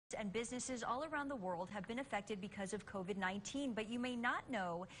And businesses all around the world have been affected because of COVID-19, but you may not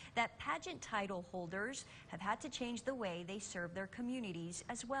know that pageant title holders have had to change the way they serve their communities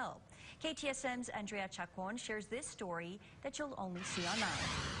as well. KTSM's Andrea Chacon shares this story that you'll only see on 9.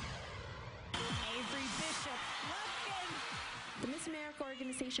 Avery Bishop. The Miss America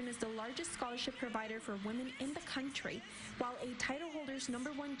organization is the largest scholarship provider for women in the country. While a title holder's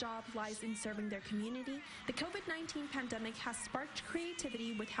 #1 job lies in serving their community, the COVID-19 pandemic has sparked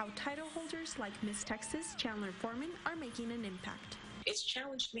creativity with how title holders like Miss Texas Chandler Foreman are making an impact. It's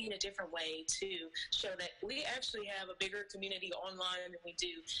challenged me in a different way to show that we actually have a bigger community online than we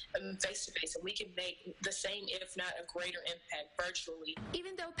do face-to-face, and we can make the same, if not a greater impact virtually.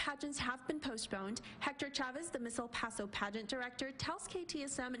 Even though pageants have been postponed, Hector Chavez, the Miss El Paso pageant director, tells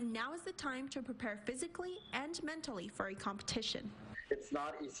KTSM now is the time to prepare physically and mentally for a competition. It's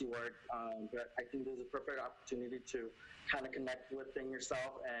not easy work, but I think there's a perfect opportunity to kind of connect within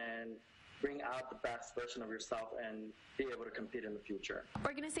yourself and bring out the best version of yourself and be able to compete in the future.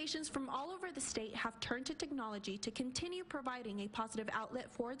 Organizations from all over the state have turned to technology to continue providing a positive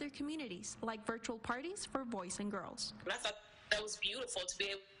outlet for their communities, like virtual parties for boys and girls. And I thought that was beautiful to be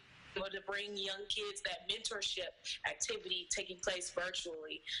able to bring young kids that mentorship activity taking place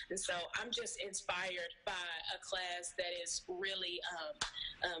virtually. And so I'm just inspired by a class that is really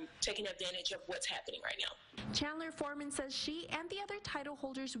taking advantage of what's happening right now. Chandler Foreman says she and the other title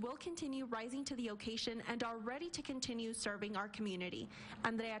holders will continue rising to the occasion and are ready to continue serving our community.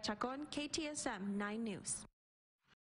 Andrea Chacon, KTSM 9 News.